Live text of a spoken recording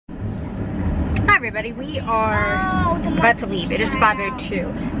everybody, we are about to leave. It is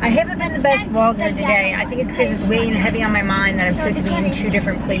 5:02. I haven't been the best vlogger today. I think it's because it's weighing heavy on my mind that I'm supposed to be in 2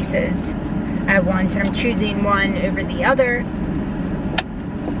 different places at once, and I'm choosing one over the other.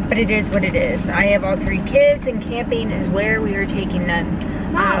 But it is what it is. I have all 3 kids, and camping is where we are taking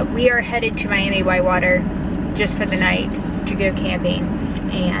them. We are headed to Miami Whitewater just for the night to go camping,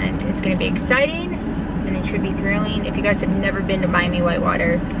 and it's going to be exciting, and it should be thrilling. If you guys have never been to Miami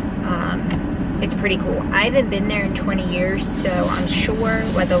Whitewater, it's pretty cool. I haven't been there in 20 years, so I'm sure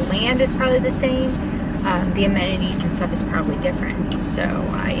while the land is probably the same, the amenities and stuff is probably different. So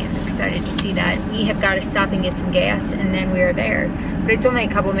I am excited to see that. We have got to stop and get some gas, and then we are there. But it's only a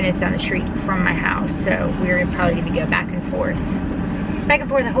couple minutes down the street from my house, so we're probably going to go back and forth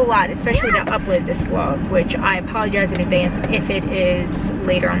a whole lot, especially to upload this vlog, which I apologize in advance if it is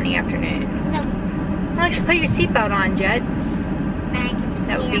later on in the afternoon. Why don't you put your seatbelt on, Jed?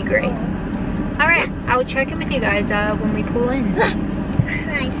 That would be great. Alright, I will check in with you guys when we pull in.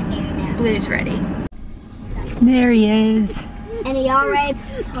 I'm scared now. Blue's ready. There he is. And he already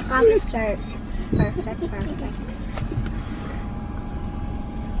took off his shirt. Perfect.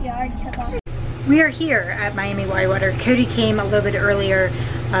 He already took off. We are here at Miami Whitewater. Cody came a little bit earlier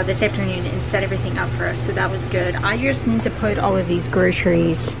this afternoon and set everything up for us, so that was good. I just need to put all of these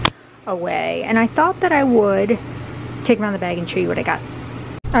groceries away, and I thought that I would take them out of the bag and show you what I got.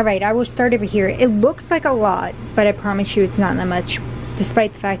 Alright, I will start over here. It looks like a lot, but I promise you it's not that much,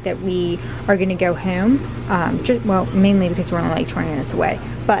 despite the fact that we are going to go home. Well, mainly because we're only like 20 minutes away.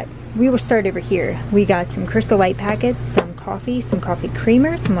 But we will start over here. We got some Crystal Light packets, some coffee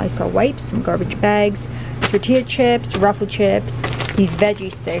creamer, some Lysol wipes, some garbage bags, tortilla chips, ruffle chips, these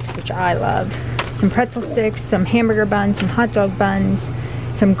veggie sticks, which I love, some pretzel sticks, some hamburger buns, some hot dog buns,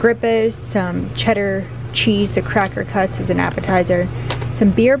 some Grippos, some cheddar cheese, the cracker cuts as an appetizer, some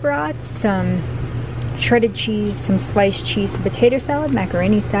beer brats, some shredded cheese, some sliced cheese, some potato salad,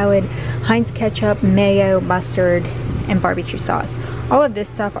 macaroni salad, Heinz ketchup, mayo, mustard, and barbecue sauce. All of this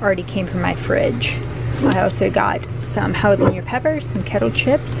stuff already came from my fridge. I also got some jalapeno peppers, some kettle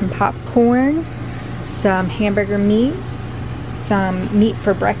chips, some popcorn, some hamburger meat, some meat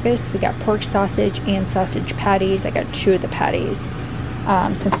for breakfast. We got pork sausage and sausage patties. I got 2 of the patties.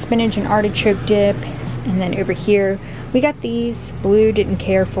 Some spinach and artichoke dip. And then over here, we got these. Blue didn't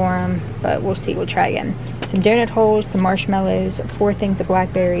care for them, but we'll see, we'll try again. Some donut holes, some marshmallows, 4 things of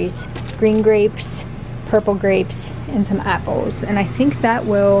blackberries, green grapes, purple grapes, and some apples. And I think that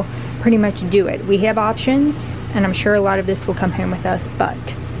will pretty much do it. We have options, and I'm sure a lot of this will come home with us, but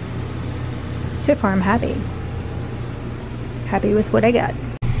so far I'm happy. Happy with what I got.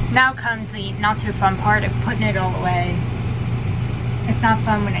 Now comes the not so fun part of putting it all away. It's not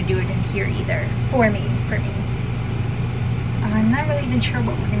fun when I do it in here either. For me. I'm not really even sure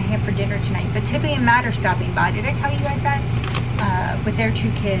what we're gonna have for dinner tonight, but Tiffany and Matt are stopping by. Did I tell you guys that? With their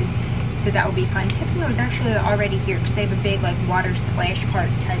 2 kids, so that will be fun. Tiffany was actually already here because they have a big like water splash park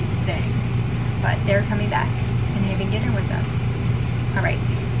type thing. But they're coming back and having dinner with us. Alright,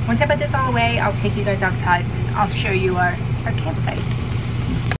 once I put this all away, I'll take you guys outside and I'll show you our campsite.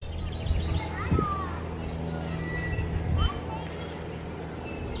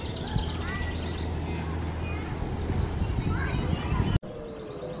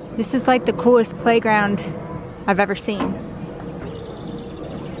 This is like the coolest playground I've ever seen.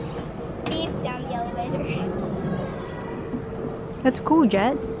 Deep down the elevator. That's cool,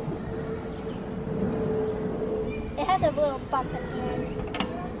 Jet. It has a little bump at the end.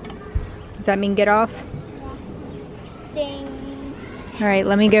 Does that mean get off? Ding. Alright,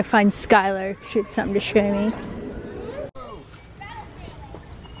 let me go find Skylar. She had something to show me.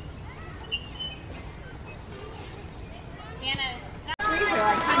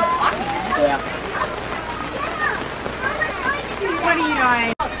 What are you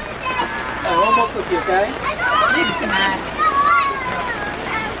doing? Oh, almost with you, okay?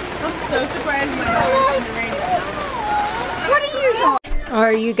 I'm so surprised my daughter's in the rain. What are you doing?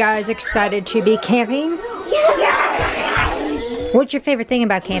 Are you guys excited to be camping? Yes! What's your favorite thing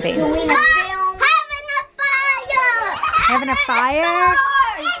about camping? Doing a film. Having a fire! Having a fire?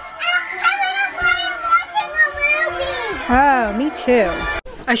 Having a fire watching a movie! Oh, me too.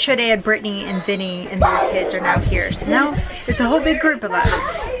 I should add Brittany and Vinny and their kids are now here. So now it's a whole big group of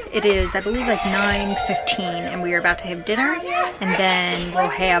us. It is, I believe, like 9:15 and we are about to have dinner and then we'll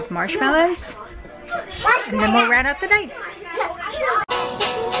have marshmallows and then we'll round out the night.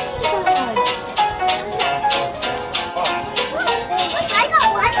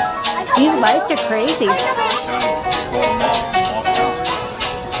 These lights are crazy.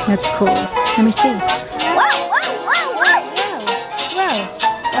 That's cool. Let me see. Whoa, whoa, whoa, whoa! Whoa.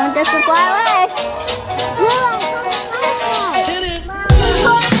 Want this to fly away?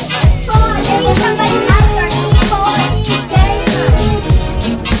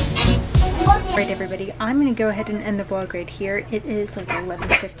 I'm gonna go ahead and end the vlog right here. It is like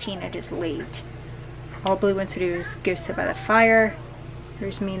 11:15. It is late. All Blue wants to do is go sit by the fire.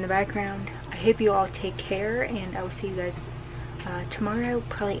 There's me in the background. I hope you all take care, and I will see you guys tomorrow,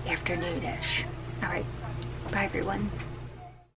 probably afternoon-ish. All right, bye everyone.